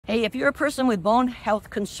Hey, if you're a person with bone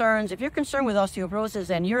health concerns, if you're concerned with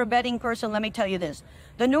osteoporosis and you're a bedding person, let me tell you this.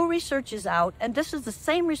 The new research is out, and this is the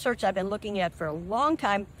same research I've been looking at for a long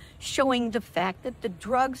time, showing the fact that the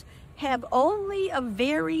drugs have only a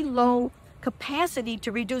very low capacity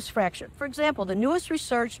to reduce fracture. For example, the newest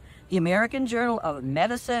research, the American Journal of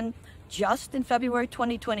Medicine, just in February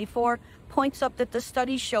 2024, points up that the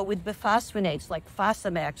studies show with bisphosphonates like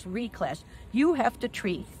Fosamax, Reclass, you have to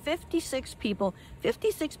treat 56 people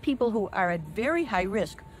who are at very high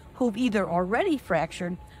risk, who've either already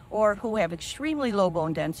fractured or who have extremely low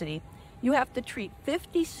bone density. You have to treat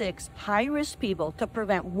 56 high-risk people to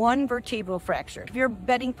prevent one vertebral fracture. If you're a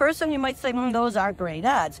bedding person, you might say, those aren't great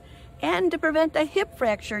odds. And to prevent a hip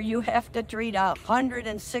fracture, you have to treat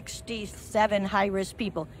 167 high-risk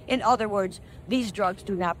people. In other words, these drugs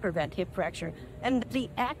do not prevent hip fracture. And the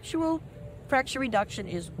actual fracture reduction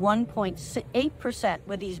is 1.8%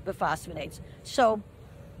 with these bisphosphonates. So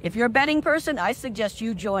if you're a bedding person, I suggest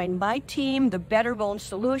you join my team, the Better Bone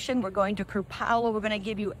Solution. We're going to Kripalu. We're going to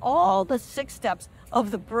give you all the 6 steps of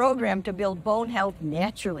the program to build bone health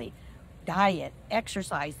naturally. Diet,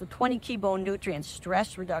 exercise, the 20 key bone nutrients,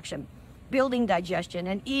 stress reduction, building digestion,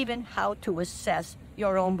 and even how to assess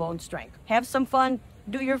your own bone strength. Have some fun,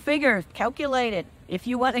 do your figures, calculate it. If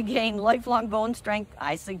you want to gain lifelong bone strength,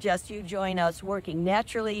 I suggest you join us working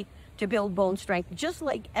naturally to build bone strength, just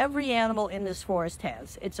like every animal in this forest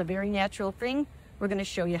has. It's a very natural thing. We're going to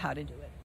show you how to do it.